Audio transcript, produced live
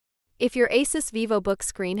If your Asus VivoBook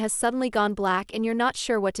screen has suddenly gone black and you're not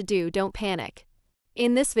sure what to do, don't panic.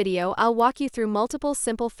 In this video, I'll walk you through multiple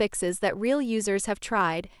simple fixes that real users have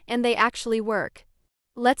tried, and they actually work.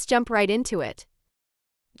 Let's jump right into it.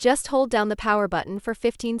 Just hold down the power button for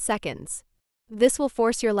 15 seconds. This will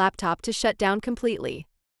force your laptop to shut down completely.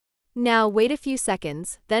 Now wait a few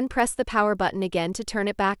seconds, then press the power button again to turn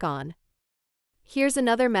it back on. Here's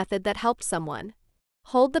another method that helped someone.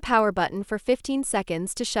 Hold the power button for 15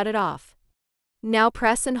 seconds to shut it off. Now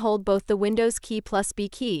press and hold both the Windows key plus B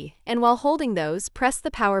key, and while holding those, press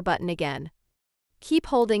the power button again. Keep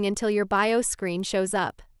holding until your BIOS screen shows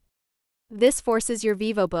up. This forces your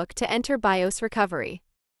VivoBook to enter BIOS recovery.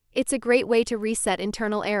 It's a great way to reset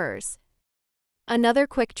internal errors. Another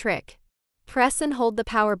quick trick. Press and hold the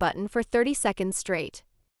power button for 30 seconds straight.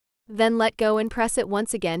 Then let go and press it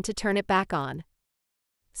once again to turn it back on.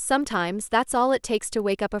 Sometimes that's all it takes to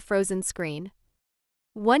wake up a frozen screen.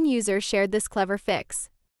 One user shared this clever fix.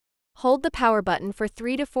 Hold the power button for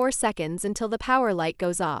 3 to 4 seconds until the power light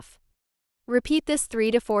goes off. Repeat this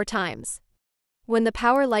 3 to 4 times. When the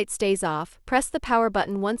power light stays off, press the power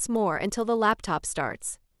button once more until the laptop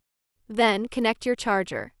starts. Then connect your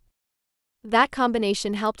charger. That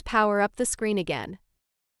combination helped power up the screen again.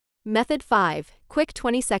 Method 5. Quick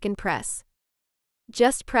 20-second press.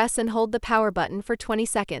 Just press and hold the power button for 20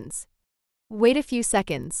 seconds. Wait a few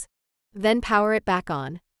seconds. Then power it back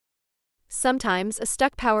on. Sometimes a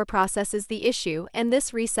stuck power process is the issue, and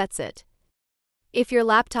this resets it. If your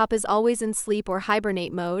laptop is always in sleep or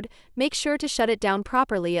hibernate mode, make sure to shut it down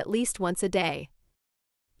properly at least once a day.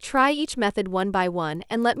 Try each method one by one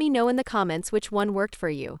and let me know in the comments which one worked for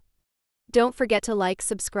you. Don't forget to like,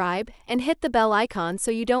 subscribe, and hit the bell icon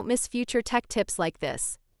so you don't miss future tech tips like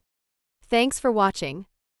this. Thanks for watching.